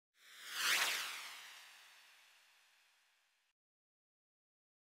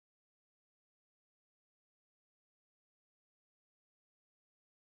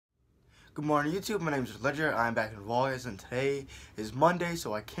Good morning, YouTube. My name is Ledger. I'm back in Vlogs, and today is Monday,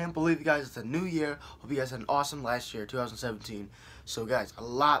 so I can't believe you guys, it's a new year. Hope you guys had an awesome last year, 2017. So guys, a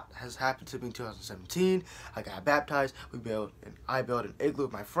lot has happened to me in 2017. I got baptized. I built an igloo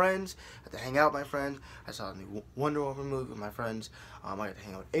with my friends. I got to hang out with my friends. I saw a new Wonder Woman movie with my friends. I got to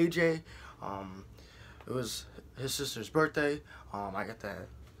hang out with AJ. It was his sister's birthday. I got to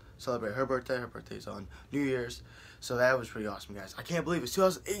celebrate her birthday. Her birthday's on New Year's. So that was pretty awesome, guys. I can't believe it's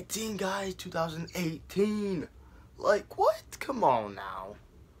 2018, guys. 2018. Like, what? Come on now.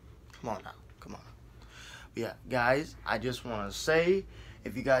 Come on now. Come on. But yeah, guys, I just want to say,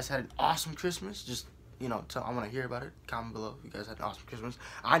 if you guys had an awesome Christmas, just, I want to hear about it. Comment below if you guys had an awesome Christmas.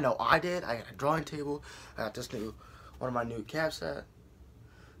 I know I did. I got a drawing table. I got one of my new cap set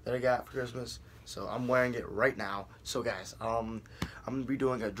that I got for Christmas. So I'm wearing it right now. So guys, I'm gonna be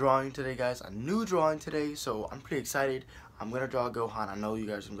doing a drawing today, guys. A new drawing today. So I'm pretty excited. I'm gonna draw Gohan. I know you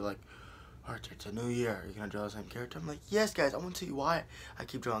guys are gonna be like, Archer, it's a new year. You're gonna draw the same character? I'm like, yes, guys. I want to tell you why I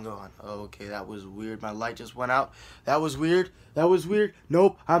keep drawing Gohan. Okay, that was weird. My light just went out. That was weird. That was weird.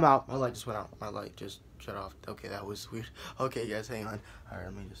 Nope, I'm out. My light just went out. My light just shut off. Okay, that was weird. Okay, guys, hang on. All right,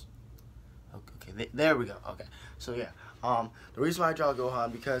 let me just. Okay, there we go. Okay, so yeah, the reason why I draw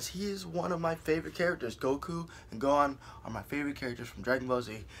Gohan, because he is one of my favorite characters. Goku and Gohan are my favorite characters from Dragon Ball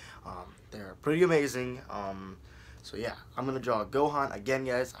Z. They're pretty amazing. So yeah, I'm gonna draw Gohan again,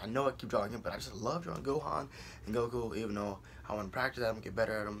 guys. I know I keep drawing him, but I just love drawing Gohan and Goku, even though I want to practice them and get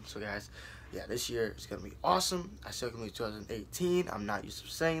better at them. So guys, yeah, this year is gonna be awesome. I still can believe 2018. I'm not used to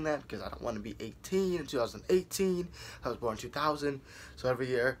saying that because I don't want to be 18 in 2018. I was born in 2000, so every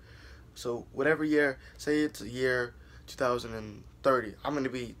year. So whatever year, say it's a year 2030, I'm going to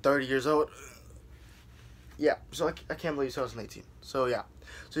be 30 years old. Yeah, so I can't believe 2018. So yeah,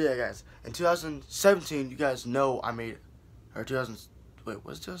 guys, in 2017, you guys know I made, or 2000, wait,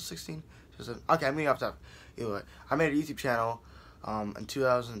 was it 2016? Okay, I'm meeting off top. Either way, I made a YouTube channel in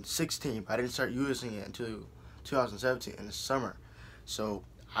 2016, but I didn't start using it until 2017 in the summer. So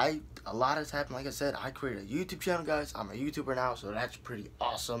a lot has happened. Like I said, I created a YouTube channel, guys. I'm a YouTuber now, so that's pretty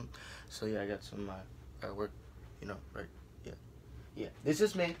awesome. So yeah, I got some work, right? Yeah. This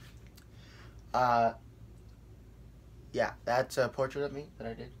is me. Yeah, that's a portrait of me that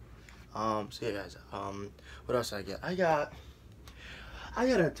I did. So yeah, guys. What else did I get? I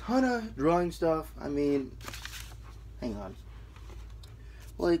got a ton of drawing stuff. I mean, hang on.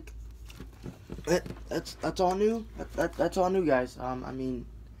 Like, that's all new. That's all new, guys. I mean,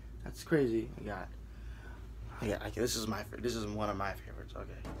 that's crazy. Okay, this is one of my favorites.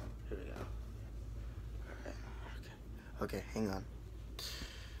 Okay, here we go. Alright, okay, hang on.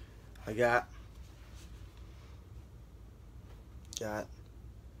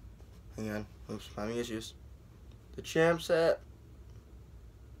 Hang on. Oops, finding issues. The Champ set.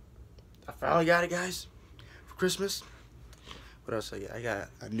 I finally got it, guys, for Christmas. What else I got? I got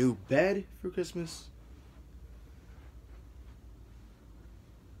a new bed for Christmas.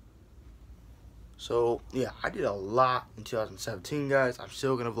 So yeah, I did a lot in 2017, guys. I'm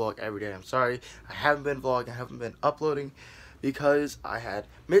still gonna vlog every day. I'm sorry I haven't been vlogging, I haven't been uploading because I had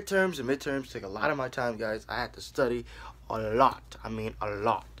midterms, and midterms take a lot of my time, guys. I had to study a lot. I mean, a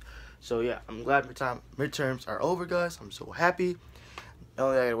lot. So yeah, I'm glad midterms are over, guys. I'm so happy. The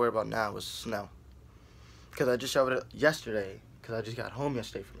only thing I gotta worry about now was snow, because I just shoveled it yesterday. Because I just got home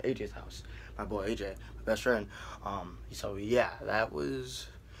yesterday from AJ's house. My boy AJ, my best friend. So yeah, that was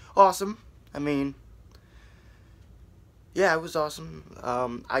awesome. I mean, yeah, it was awesome.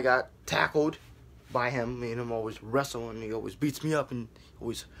 I got tackled by him. Me and him always wrestle, and he always beats me up and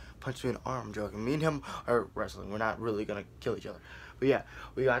always punches me in the arm. I'm joking. Me and him are wrestling. We're not really gonna kill each other. But yeah,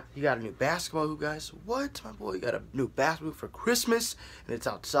 he got a new basketball hoop, guys. What? My boy got a new basketball hoop for Christmas, and it's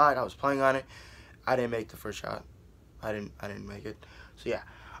outside. I was playing on it. I didn't make the first shot. I didn't make it. So yeah.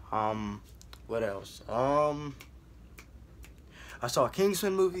 What else? I saw a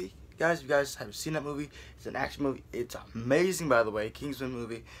Kingsman movie. Guys, if you guys haven't seen that movie, it's an action movie. It's amazing, by the way. Kingsman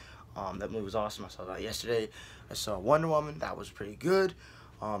movie. That movie was awesome. I saw that yesterday. I saw Wonder Woman. That was pretty good.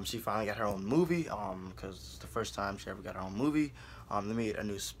 She finally got her own movie. Because it's the first time she ever got her own movie. They made a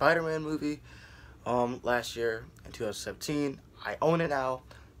new Spider-Man movie. Last year in 2017. I own it now.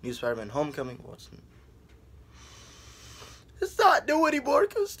 New Spider-Man Homecoming. Well, it's not new anymore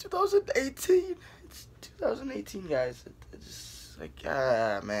because 2018. It's 2018, guys. It's like,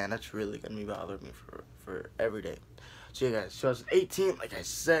 man, that's really gonna be bothering me for every day. So yeah, guys, 2018, like I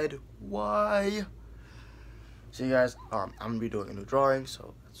said, why? So you guys, I'm gonna be doing a new drawing,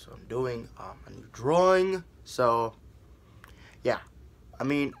 so that's what I'm doing. A new drawing. So yeah, I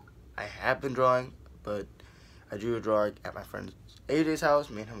mean, I have been drawing, but I drew a drawing at my friend AJ's house.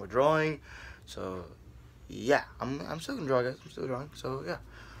 Me and him were drawing. So yeah, I'm still gonna draw, guys. I'm still drawing. So yeah,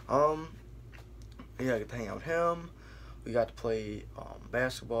 yeah, I got to hang out with him. We got to play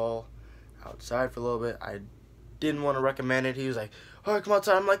basketball outside for a little bit. I didn't want to recommend it. He was like, "All right, come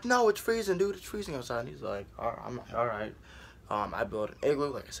outside." I'm like, "No, it's freezing, dude. It's freezing outside." And he's like, I'm like, "All right." I built an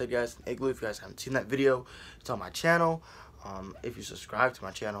igloo, like I said, guys, an igloo. If you guys haven't seen that video, it's on my channel. If you subscribe to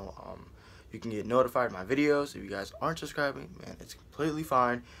my channel, you can get notified of my videos. If you guys aren't subscribing, man, it's completely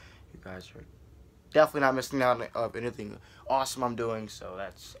fine. You guys are definitely not missing out of anything awesome I'm doing. So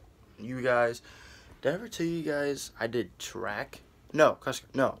that's you guys. Did I ever tell you guys I did track? No,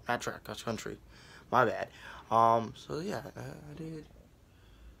 not track, cross country. My bad. So yeah, I did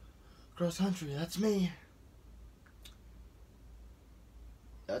cross country. That's me.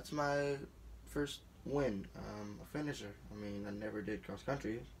 That's my first win, a finisher. I mean, I never did cross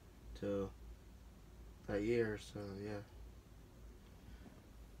country till that year, so yeah.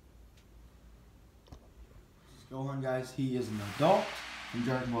 Gohan, guys, he is an adult from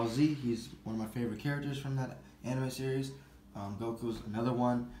Dragon Ball Z. He's one of my favorite characters from that anime series. Goku's another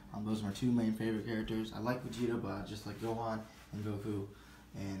one. Those are my two main favorite characters. I like Vegeta, but I just like Gohan and Goku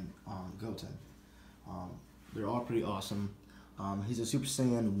and Goten. They're all pretty awesome. He's a Super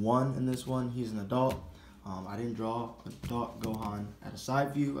Saiyan 1 in this one. He's an adult. I didn't draw adult Gohan at a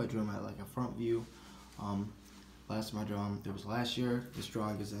side view. I drew him at like a front view. Last time I drew him, it was last year. This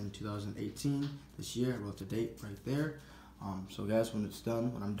drawing is in 2018. This year, I wrote the date right there. So guys, when it's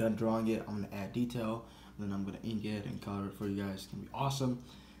done, when I'm done drawing it, I'm going to add detail. And then I'm going to ink it and color it for you guys. It's going to be awesome.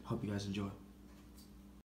 Hope you guys enjoy.